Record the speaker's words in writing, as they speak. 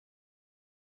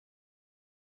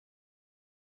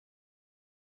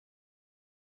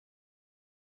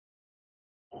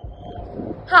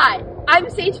Hi, I'm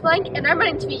Sage Blank and I'm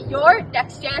running to be your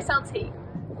next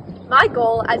JSLT. My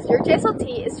goal as your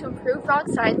JSLT is to improve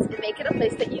Bronx science and make it a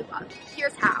place that you love.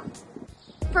 Here's how.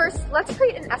 First, let's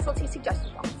create an SLT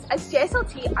suggestion box. As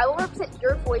JSLT, I will represent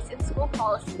your voice in school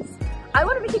policies. I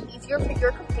want to make it easier for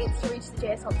your complaints to reach the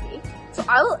JSLT, so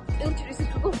I will introduce a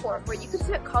Google form where you can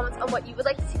submit comments on what you would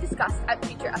like to see discussed at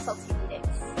future SLT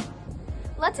meetings.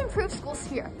 Let's improve school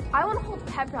spirit. I want to hold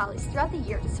pep rallies throughout the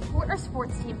year to support our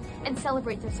sports team and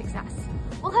celebrate their success.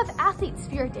 We'll have athlete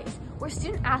spirit days where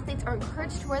student athletes are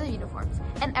encouraged to wear their uniforms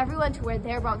and everyone to wear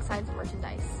their Bronx Science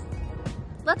merchandise.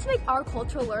 Let's make our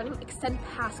cultural learning extend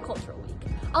past Cultural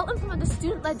Week. I'll implement a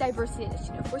student-led diversity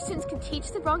initiative where students can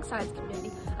teach the Bronx Science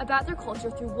community about their culture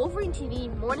through Wolverine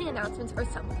TV, morning announcements, or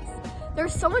assemblies.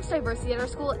 There's so much diversity at our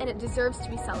school and it deserves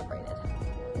to be celebrated.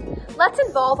 Let's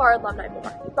involve our alumni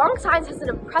more. Bronx Science has an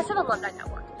impressive alumni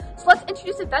network, so let's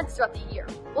introduce events throughout the year.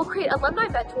 We'll create alumni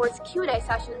mentors, Q&A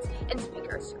sessions, and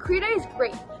speakers. Career Day is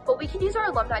great, but we can use our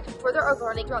alumni to further our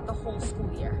learning throughout the whole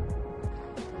school year.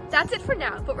 That's it for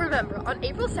now, but remember, on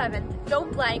April 7th,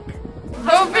 don't blank.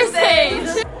 Vote for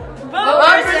Sage! Vote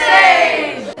for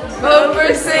Sage! Vote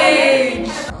for Sage!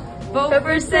 Vote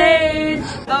for Sage!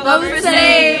 Vote for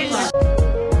Sage!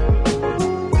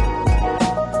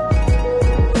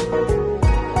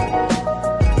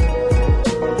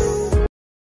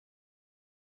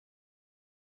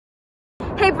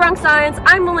 Hey Bronx Science,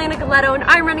 I'm Elena Galetto and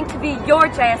I'm running to be your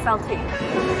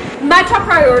JSLT. My top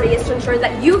priority is to ensure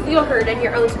that you feel heard in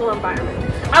your own school environment.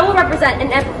 I will represent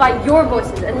and amplify your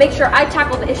voices and make sure I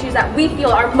tackle the issues that we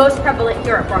feel are most prevalent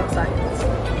here at Bronx Science.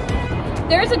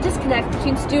 There is a disconnect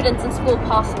between students and school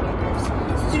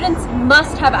policymakers. Students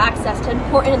must have access to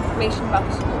important information about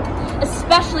the school,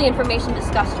 especially information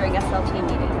discussed during SLT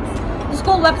meetings. The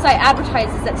school website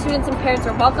advertises that students and parents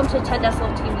are welcome to attend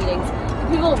SLT meetings, but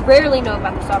people rarely know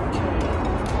about this opportunity.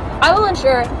 I will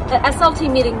ensure that SLT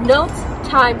meeting notes,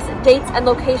 times, dates, and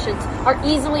locations are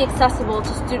easily accessible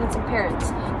to students and parents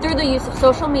through the use of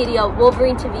social media,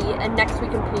 Wolverine TV, and Next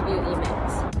Week in Preview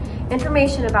emails.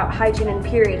 Information about hygiene and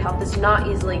period health is not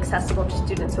easily accessible to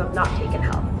students who have not taken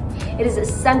health. It is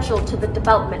essential to the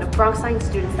development of Bronx Science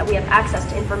students that we have access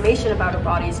to information about our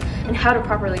bodies and how to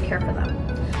properly care for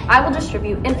them. I will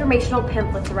distribute informational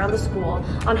pamphlets around the school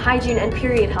on hygiene and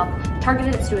period health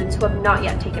targeted at students who have not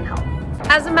yet taken health.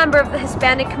 As a member of the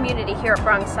Hispanic community here at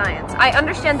Bronx Science, I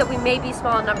understand that we may be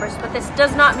small in numbers, but this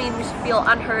does not mean we should feel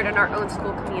unheard in our own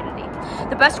school community.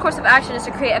 The best course of action is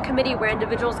to create a committee where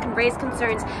individuals can raise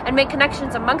concerns and make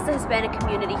connections amongst the Hispanic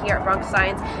community here at Bronx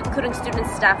Science, including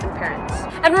students, staff, and parents.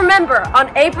 And remember,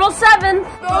 on April 7th,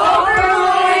 Vote for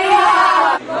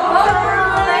Malena! Vote for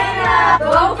Malena!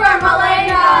 Vote for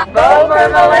Malena! vote for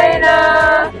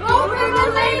Malena! Vote for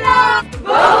Malena!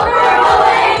 Vote for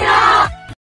Malena!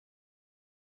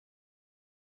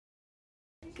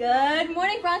 Good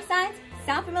morning, Bronx Science.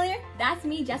 Sound familiar? That's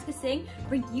me, Jessica Singh,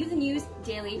 bringing you the news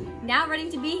daily, now ready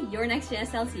to be your next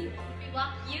JSLT. We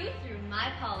walk you through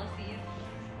my policies.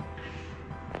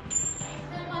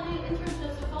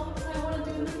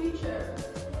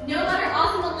 No matter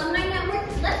awesome alumni network,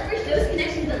 let's bridge those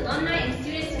connections with alumni and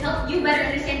students to help you better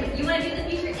understand what you want to do in the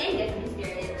future and get some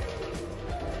experience.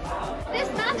 This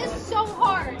math is so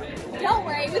hard. Don't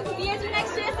worry, with me as your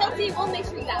next JSLT, we'll make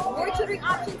sure you have more tutoring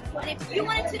options, and if you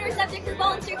want to tutor a subject for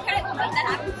volunteer credit, we'll make that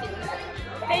happen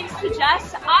too. Thanks to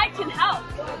Jess, I can help.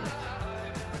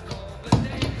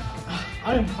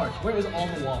 I am parched. Where is all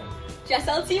the water?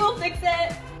 JSLT will fix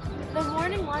it. The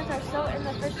morning lines are so in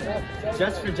the refrigerator.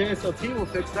 Just for JSLT, we'll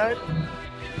fix that.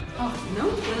 Oh, no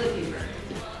toilet paper.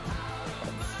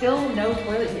 Still no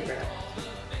toilet paper.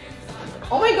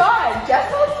 Oh my god,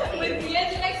 JSLT! With me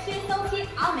as your next JSLT,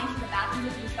 I'll make sure the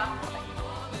bathrooms are stocked.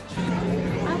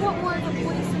 I want more of a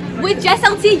voice in the With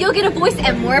JSLT, you'll get a voice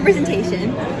and more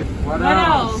representation. What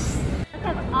else? Let's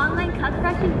have online cut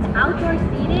corrections, outdoor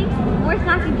seating, more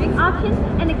snack and drink options,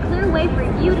 and a clear way for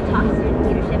you to talk to student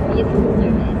leadership via school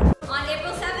service. On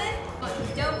April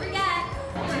 7th, don't forget.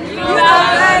 You know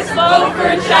best, vote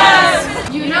for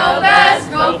Jess! You know best,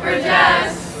 vote for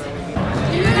Jess!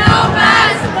 You know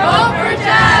best, vote for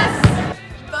Jess!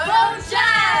 Vote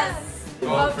Jess!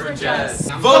 Vote for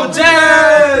Jess! Vote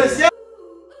Jess! Yeah.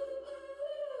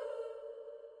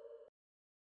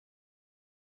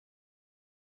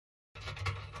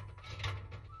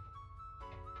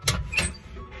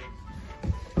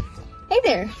 Hey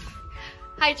there.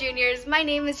 Hi juniors, my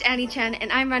name is Annie Chen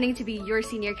and I'm running to be your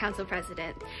senior council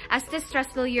president. As this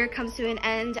stressful year comes to an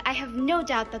end, I have no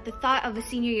doubt that the thought of a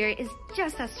senior year is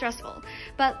just as stressful.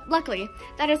 But luckily,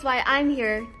 that is why I'm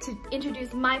here to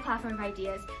introduce my platform of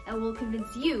ideas that will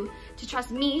convince you to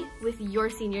trust me with your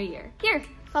senior year. Here,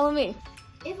 follow me.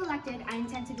 If elected, I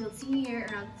intend to build senior year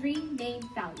around 3 main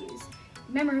values: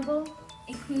 memorable,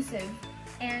 inclusive,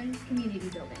 and community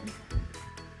building.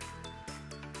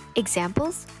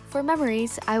 Examples? For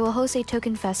memories, I will host a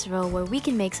token festival where we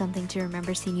can make something to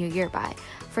remember senior year by.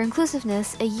 For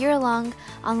inclusiveness, a year-long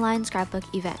online scrapbook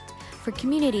event. For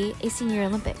community, a senior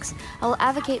Olympics. I will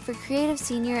advocate for creative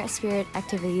senior spirit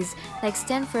activities that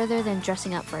extend further than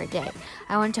dressing up for a day.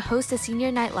 I want to host a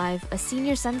senior night live, a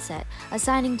senior sunset, a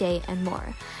signing day, and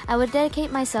more. I would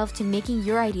dedicate myself to making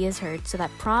your ideas heard so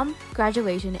that prom,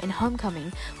 graduation, and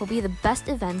homecoming will be the best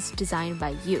events designed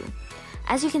by you.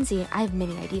 As you can see, I have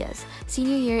many ideas.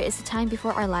 Senior year is the time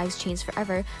before our lives change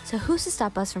forever, so who's to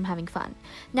stop us from having fun?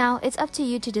 Now, it's up to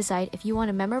you to decide if you want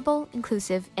a memorable,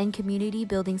 inclusive, and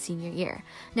community-building senior year.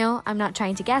 No, I'm not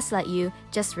trying to gaslight you,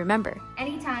 just remember.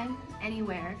 Anytime,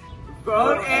 anywhere.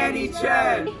 Vote Annie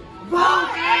Chen! Vote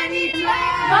Annie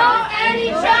Chen! Vote Annie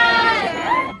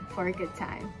Chen! For a good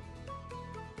time.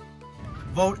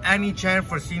 Vote Annie Chen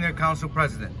for Senior Council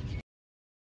President.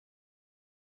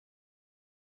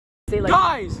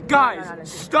 Guys,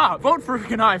 stop! Vote for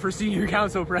Kanai for Senior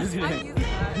Council President.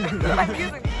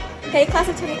 Hey, class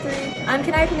of 23, I'm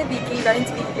Kanai from the VP, running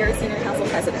to be your Senior Council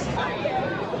President.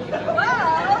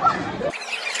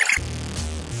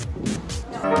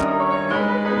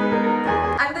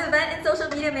 I'm the event and social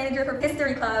media manager for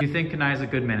History Club. You think Kanai is a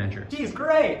good manager? She's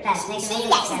great!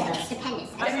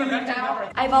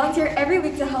 I volunteer every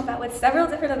week to help out with several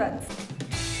different events.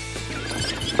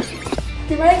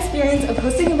 Through my experience of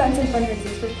hosting events and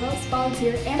fundraisers for clubs,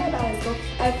 volunteer, and at high school,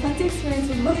 I have plenty of experience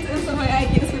with most of my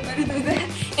ideas for better than that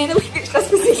and alleviate stress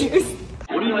for seniors.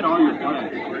 What do you call your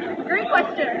class? Great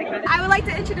question. I would like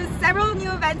to introduce several new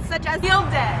events such as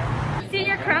Field Day,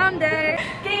 Senior Crown Day,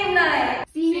 Game Night,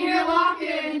 Senior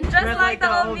Lock-In, just like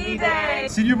the old me day,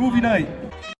 Senior Movie Night.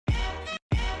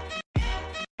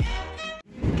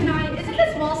 Isn't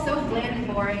this wall so bland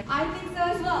and boring? I think so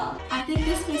as well. I think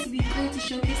this place would be great to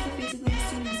showcase the faces of the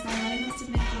seniors by letting us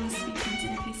submit photos to be printed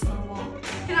and pasted on the wall.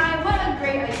 What a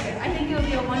great idea. I think it would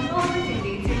be a wonderful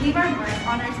opportunity to leave our mark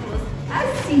on our schools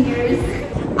as seniors.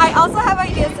 I also have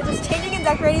ideas such as changing and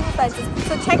decorating the fences,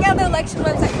 so check out the election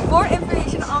website for more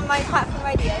information on my platform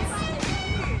ideas.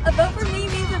 A vote for me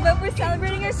means a vote for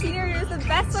celebrating our senior years the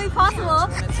best way possible,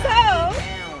 so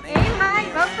aim high,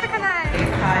 vote for Kanai.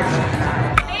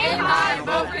 Aim high,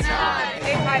 vote Kanai!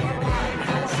 Aim high, vote Kanai.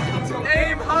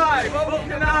 Aim high, vote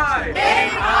Kanai! Aim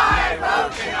high,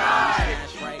 vote Kanai!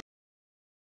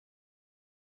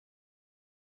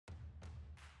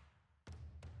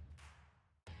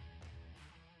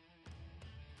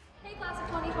 Hey class of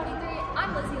 2023,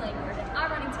 I'm Lizzie Langford, and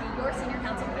I'm running to be your senior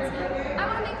council president. I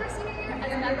want to make our senior year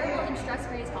as memorable and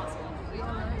stress-free as possible.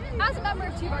 As a member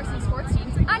of 2 varsity sports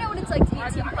teams, I know what it's like to be a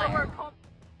team player.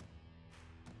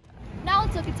 Now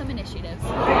let's look at some initiatives.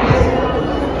 First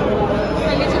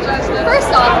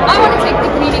off, I want to take the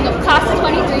meeting of class of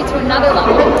 23 to another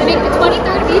level to make the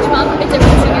 23rd of each month a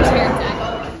different senior spirit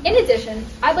day. In addition,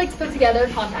 I'd like to put together a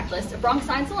contact list of Bronx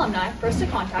Science alumni for us to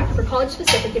contact for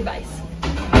college-specific advice.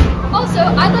 Also,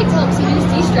 I'd like to help seniors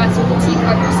de-stress with a tea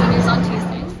card for seniors on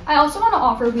Tuesdays. I also want to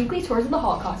offer weekly tours of the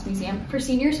Holocaust Museum for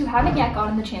seniors who haven't yet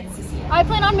gotten the chance to see it. I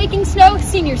plan on making snow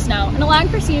senior snow and allowing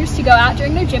for seniors to go out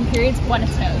during their gym periods when it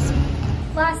snows.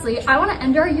 Lastly, I want to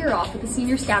end our year off with a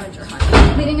senior scavenger hunt,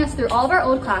 leading us through all of our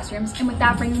old classrooms and with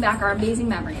that bringing back our amazing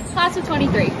memories. Class of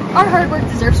 23, our hard work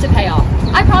deserves to pay off.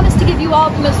 I promise to give you all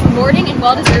the most rewarding and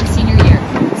well-deserved senior year.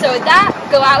 So with that,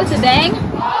 go out with a bang.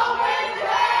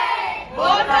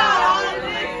 Vote on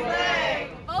Liz Lang!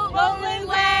 Vote Liz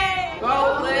Lang!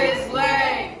 Vote Liz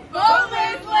Lang! Vote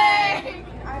Liz Lang!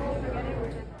 I will forget it.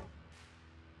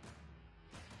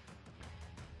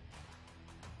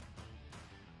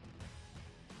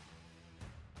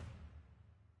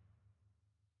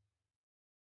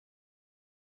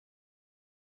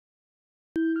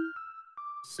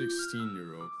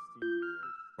 16-year-old.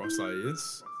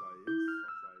 Cross-science.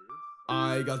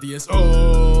 I got the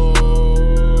S.O.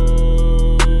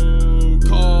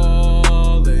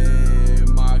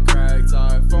 calling my cracked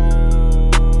iPhone.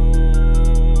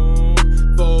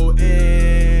 Vote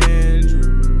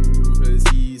Andrew, cause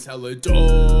he's hella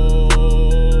dope.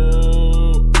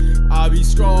 I be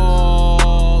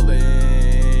scrolling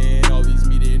all these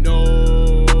media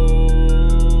notes.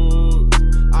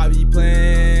 I be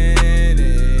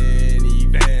planning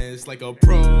events like a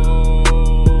pro.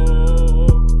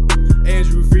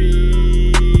 Andrew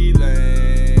Freeland,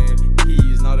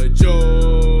 he's not a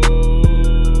joke.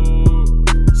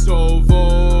 So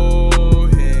vote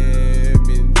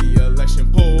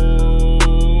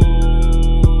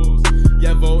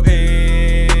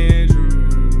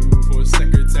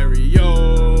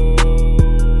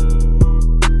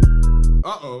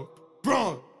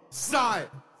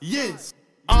Yes.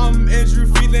 I'm Andrew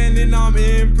Freeland and I'm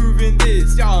improving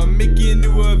this. Y'all making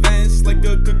new events like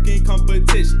a cooking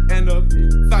competition and a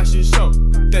fashion show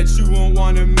that you won't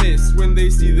wanna miss. When they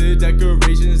see the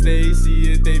decorations, they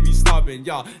see it, they be stopping.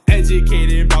 Y'all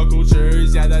educated about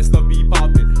cultures, yeah, that stuff be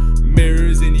popping.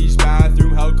 Mirrors in each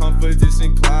bathroom, held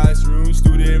competition classroom,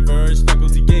 student versus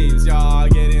faculty games. Y'all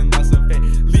getting lots of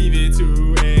fame. Leave it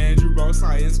to Andrew, Bronx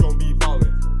Science gonna be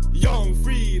ballin'. Young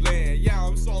Freeland, yeah,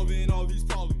 I'm solving all these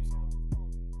problems.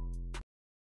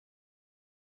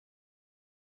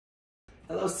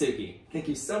 Hello, Suki. Thank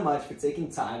you so much for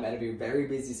taking time out of your very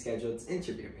busy schedule to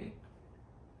interview me.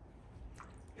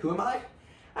 Who am I?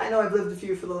 I know I've lived with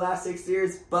you for the last 6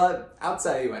 years, but I'll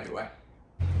tell you anyway.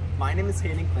 My name is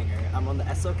Hayden Klinger. I'm on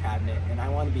the SO cabinet, and I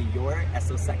want to be your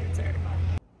SO secretary.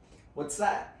 What's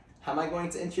that? How am I going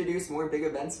to introduce more big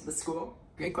events at the school?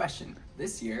 Great question.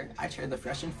 This year, I chaired the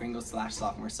Freshman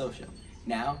Fringle/Sophomore Social.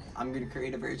 Now, I'm going to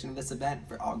create a version of this event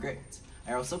for all grades.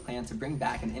 I also plan to bring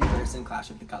back an in-person Clash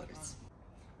of the Colors.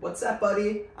 What's that,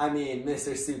 buddy? I mean,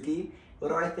 Mr. Suki. What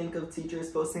do I think of teachers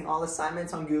posting all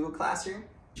assignments on Google Classroom?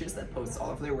 Teachers that post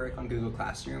all of their work on Google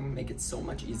Classroom make it so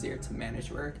much easier to manage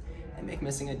work and make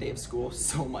missing a day of school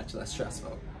so much less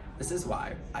stressful. This is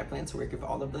why I plan to work with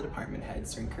all of the department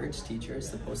heads to encourage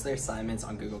teachers to post their assignments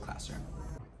on Google Classroom.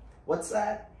 What's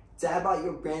that? Dad bought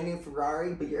you a brand new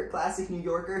Ferrari, but you're a classic New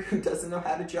Yorker who doesn't know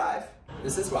how to drive?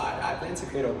 This is why I plan to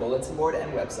create a bulletin board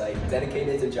and website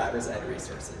dedicated to driver's ed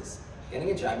resources.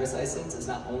 Getting a driver's license is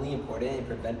not only important in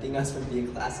preventing us from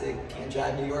being classic can't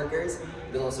drive New Yorkers,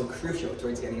 but is also crucial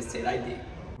towards getting a state ID.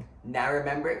 Now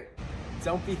remember,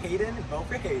 don't be Hayden, vote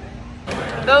for Hayden.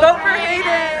 Vote for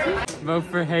Hayden! Vote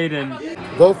for Hayden.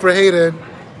 Vote for Hayden.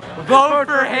 Vote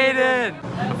for Hayden.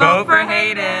 Vote for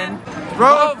Hayden!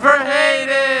 Vote for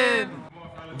Hayden.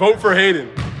 Vote for Hayden.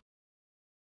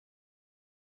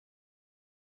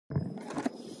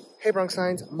 Hey Bronx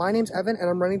Signs, my name's Evan and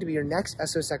I'm running to be your next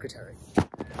SO secretary.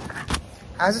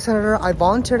 As a senator, I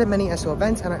volunteered at many SO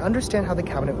events and I understand how the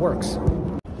cabinet works.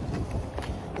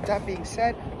 With that being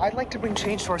said, I'd like to bring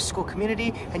change to our school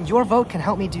community and your vote can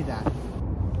help me do that.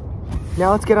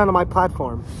 Now let's get onto my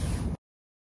platform.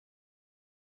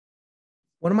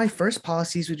 One of my first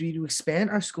policies would be to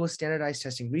expand our school's standardized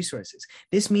testing resources.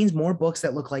 This means more books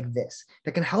that look like this,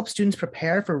 that can help students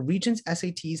prepare for Regents,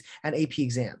 SATs, and AP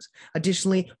exams.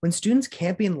 Additionally, when students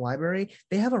can't be in the library,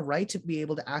 they have a right to be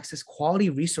able to access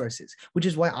quality resources, which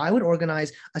is why I would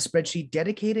organize a spreadsheet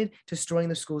dedicated to storing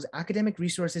the school's academic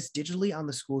resources digitally on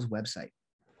the school's website.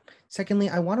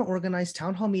 Secondly, I want to organize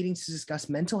town hall meetings to discuss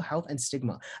mental health and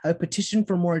stigma. I would petition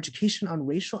for more education on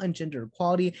racial and gender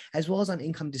equality, as well as on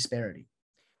income disparity.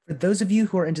 For those of you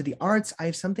who are into the arts, I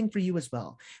have something for you as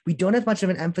well. We don't have much of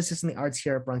an emphasis on the arts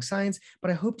here at Bronx Science, but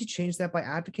I hope to change that by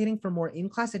advocating for more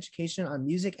in-class education on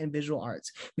music and visual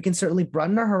arts. We can certainly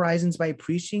broaden our horizons by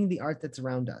appreciating the art that's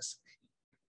around us.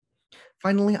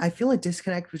 Finally, I feel a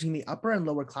disconnect between the upper and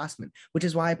lower classmen, which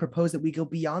is why I propose that we go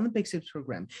beyond the Big Sips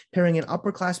program, pairing an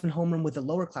upperclassman homeroom with a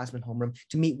lowerclassman homeroom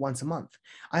to meet once a month.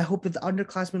 I hope that the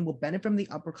underclassmen will benefit from the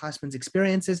upperclassmen's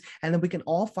experiences and that we can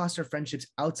all foster friendships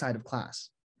outside of class.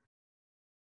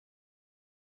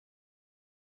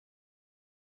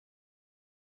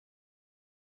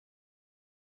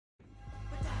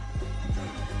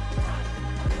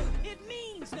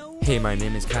 Hey, my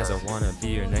name is Kaz, I wanna be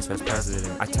your next vice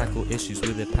president. I tackle issues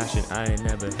with a passion, I ain't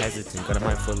never hesitant. Got a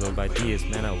mind full of ideas,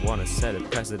 man, I wanna set a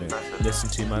precedent. Listen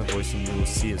to my voice and you will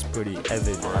see it's pretty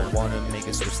evident. I wanna make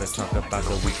a switch, let's talk about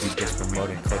the weekly dish.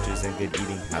 Promoting cultures and good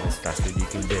eating habits faster you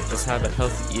can get. Let's have a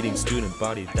healthy eating student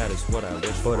body, that is what I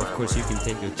wish. But of course you can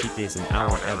take your cheat days and I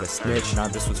won't ever snitch. Now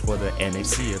this was for the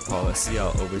NAC, a policy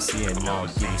I'll oversee. And now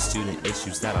I'm getting student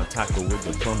issues that I'll tackle with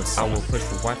diplomacy. I will push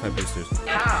for Wi-Fi boosters,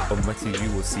 but much of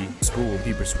you will see. School will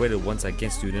be persuaded once I gain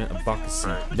student advocacy.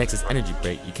 Next is energy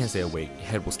break. You can't stay awake. Your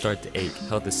head will start to ache.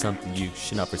 Health is something you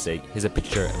should not forsake. Here's a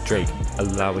picture of Drake.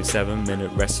 Allowing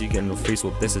 7-minute rest. You get no free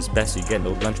will. This is best. You get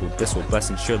no lunch. Well, this will bless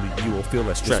and surely you will feel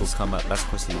less stress. This will come out last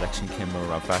course election came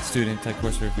around fast. Student tech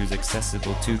course reviews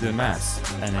accessible to the mass.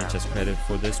 NHS credit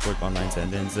for this work. Online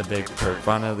sentence a big perk.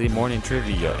 Finally morning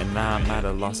trivia and now I'm at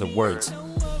a loss of words.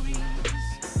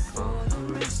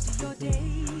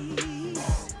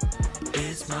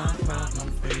 It's my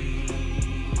problem-free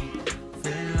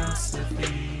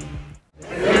philosophy.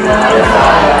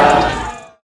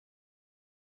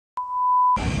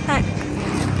 Hi.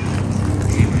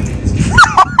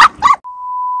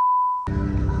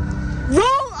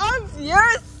 Roll up your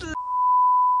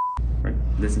Right,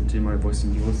 listen to my voice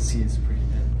and you will see it's pretty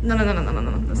bad. No.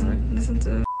 Listen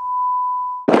to.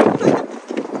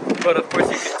 But of course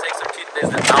you can take some cheat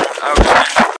days and I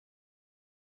won't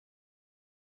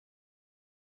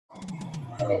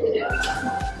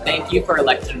Thank you for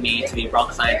electing me to be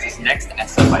Bronx Science's next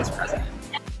SO Vice President.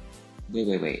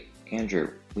 Wait. Andrew,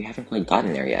 we haven't quite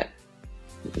gotten there yet.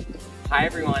 Hi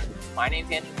everyone, my name's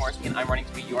Andrew Morski and I'm running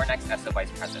to be your next SO Vice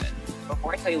President.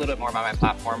 Before I tell you a little bit more about my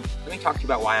platform, let me talk to you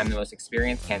about why I'm the most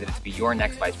experienced candidate to be your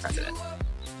next Vice President.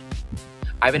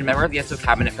 I've been a member of the SO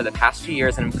Cabinet for the past 2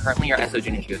 years and I'm currently your SO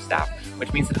Junior Chief of Staff,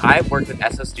 which means that I've worked with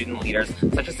SO student leaders,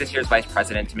 such as this year's Vice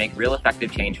President, to make real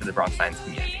effective change for the Bronx Science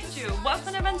community. What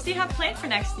fun events do you have planned for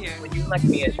next year? When you elect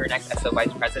me as your next SO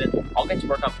Vice President, I'll get to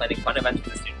work on planning fun events for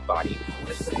the student body.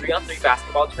 This is a 3-on-3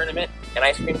 basketball tournament, an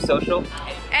ice cream social.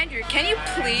 Andrew, can you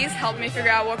please help me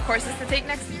figure out what courses to take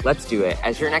next year? Let's do it.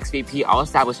 As your next VP, I'll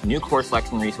establish new course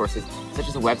selection resources, such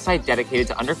as a website dedicated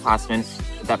to underclassmen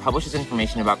that publishes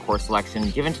information about course selection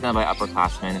given to them by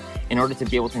upperclassmen in order to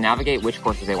be able to navigate which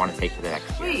courses they want to take for the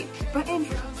next year. Wait, but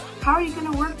Andrew, how are you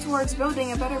going to work towards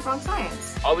building a better Bronx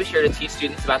Science? I'll be sure to teach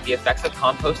students about the effects of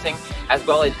composting, as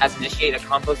well as initiate a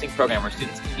composting program where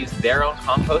students can use their own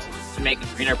compost to make a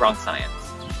greener Bronx Science.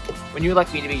 When you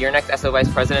elect me to be your next SO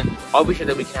Vice President, I'll be sure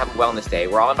that we can have a wellness day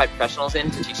where I'll invite professionals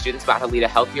in to teach students about how to lead a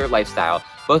healthier lifestyle,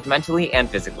 both mentally and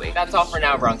physically. That's all for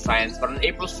now, Bronx Science, but on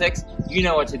April 6th, you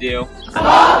know what to do. Vote for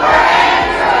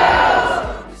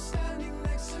Andrew!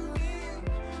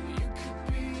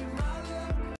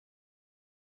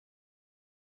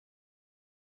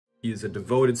 He is a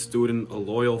devoted student, a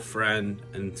loyal friend,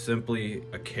 and simply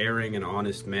a caring and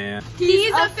honest man.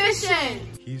 He's efficient!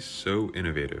 He's so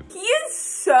innovative. He is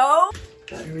so...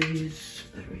 Batteries.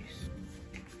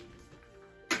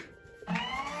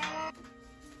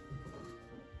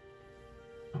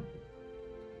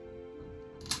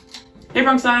 Hey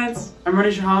Bronx Science, I'm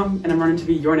Ronnie Shaham and I'm running to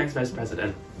be your next Vice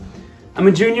President. I'm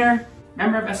a junior,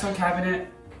 member of SO Cabinet,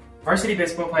 varsity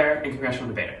baseball player, and congressional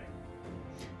debater.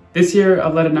 This year,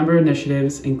 I've led a number of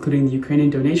initiatives, including the Ukrainian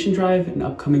donation drive and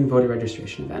upcoming voter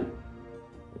registration event.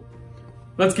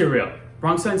 Let's get real.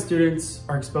 Bronx Science students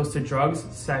are exposed to drugs,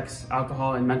 sex,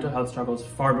 alcohol, and mental health struggles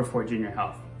far before junior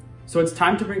health. So it's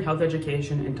time to bring health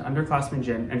education into underclassmen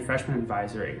gym and freshman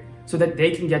advisory so that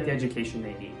they can get the education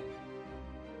they need.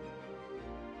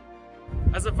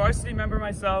 As a varsity member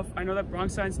myself, I know that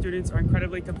Bronx Science students are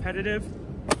incredibly competitive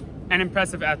and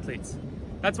impressive athletes.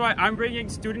 That's why I'm bringing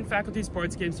student-faculty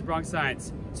sports games to Bronx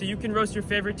Science, so you can roast your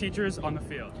favorite teachers on the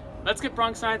field. Let's get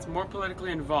Bronx Science more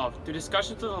politically involved through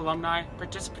discussions with alumni,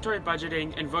 participatory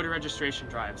budgeting, and voter registration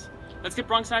drives. Let's get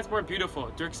Bronx Science more beautiful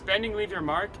through expanding Leave Your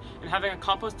Mark and having a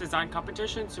compost design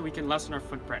competition so we can lessen our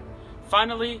footprint.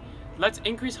 Finally, let's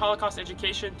increase Holocaust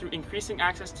education through increasing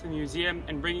access to the museum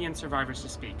and bringing in survivors to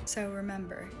speak. So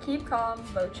remember, Keep calm,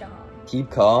 vote Shaham.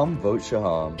 Keep calm, vote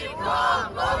Shaham. keep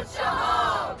calm, vote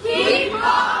Shaham! Keep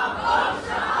calm, vote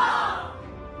Shaham!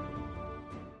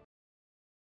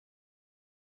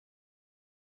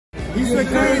 He's the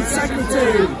current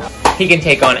secretary. He can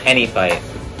take on any fight.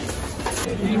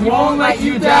 He won't let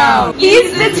you down.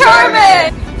 He's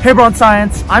determined! Hey Bronx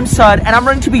Science, I'm Sud, and I'm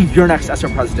running to be your next SO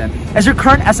President. As your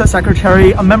current SO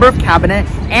Secretary, a member of Cabinet,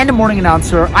 and a morning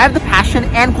announcer, I have the passion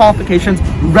and qualifications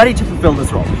ready to fulfill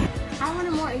this role. I want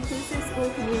a more inclusive school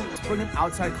community. Let's bring in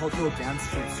outside cultural dance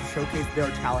troupes to showcase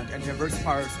their talent and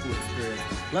diversify our school experience.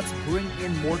 Let's bring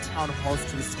in more town halls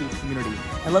to the school community,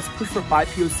 and let's push for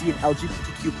BIPOC and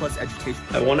LGBTQ+ education.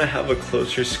 I want to have a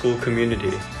closer school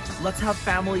community. Let's have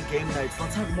family game nights.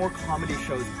 Let's have more comedy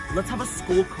shows. Let's have a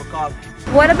school cook-off.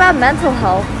 What about mental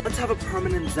health? Let's have a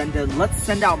permanent Zen-Den. Let's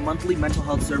send out monthly mental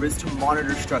health service to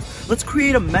monitor stress. Let's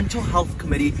create a mental health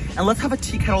committee, and let's have a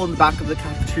tea kettle in the back of the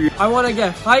cafeteria. I want to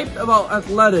get hyped about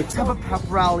athletics. Let's have a pep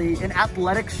rally, an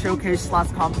athletics showcase /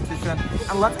 competition,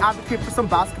 and let's advocate for some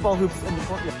basketball hoops in the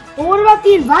courtyard. But what about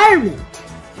the environment?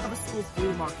 Let's have a school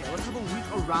flea market. Let's have a week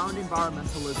around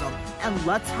environmentalism, and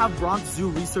let's have Bronx Zoo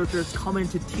researchers come in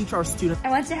to teach our students. I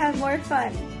want to have more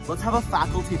fun. Let's have a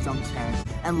faculty dunk tank,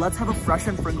 and let's have a fresh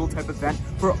and Pringle type event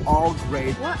for all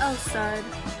grades. What else, Sud?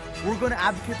 We're going to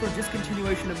advocate for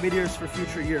discontinuation of mid-years for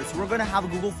future years. We're going to have a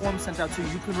Google form sent out so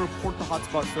you can report the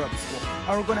hotspots throughout the school.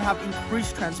 And we're going to have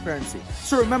increased transparency.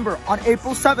 So remember, on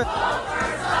April 7th...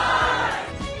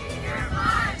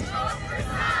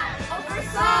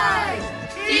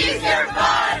 Ease your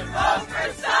mind, vote for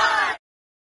Side!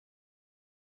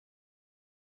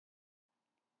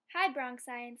 Hi Bronx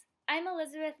Science, I'm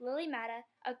Elizabeth Lily Matta,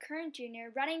 a current junior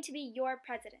running to be your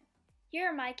president. Here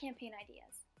are my campaign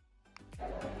ideas.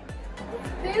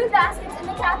 Food baskets in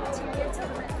the cafeteria to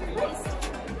limit food waste.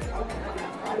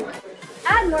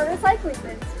 Add more recycling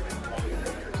bins.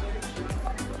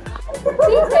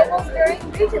 Tea tables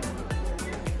during Regents.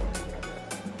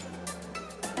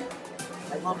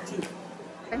 I love tea.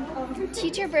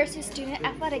 Teacher versus student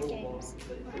athletic games.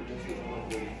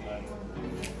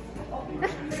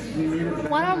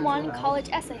 One-on-one college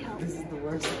essay help. This is the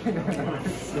worst thing I've ever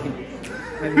seen.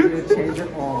 I'm going to change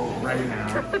it all right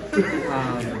now.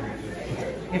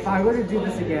 If I were to do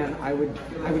this again, I would.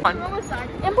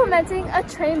 Implementing a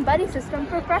train buddy system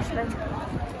for freshmen.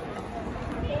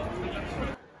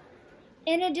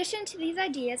 In addition to these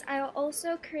ideas, I will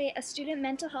also create a student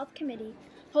mental health committee,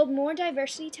 hold more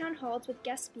diversity town halls with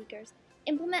guest speakers,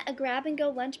 implement a grab-and-go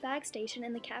lunch bag station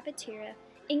in the cafeteria,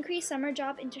 increase summer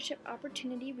job internship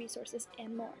opportunity resources,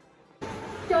 and more.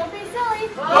 Don't be silly.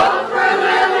 Vote for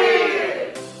Lily!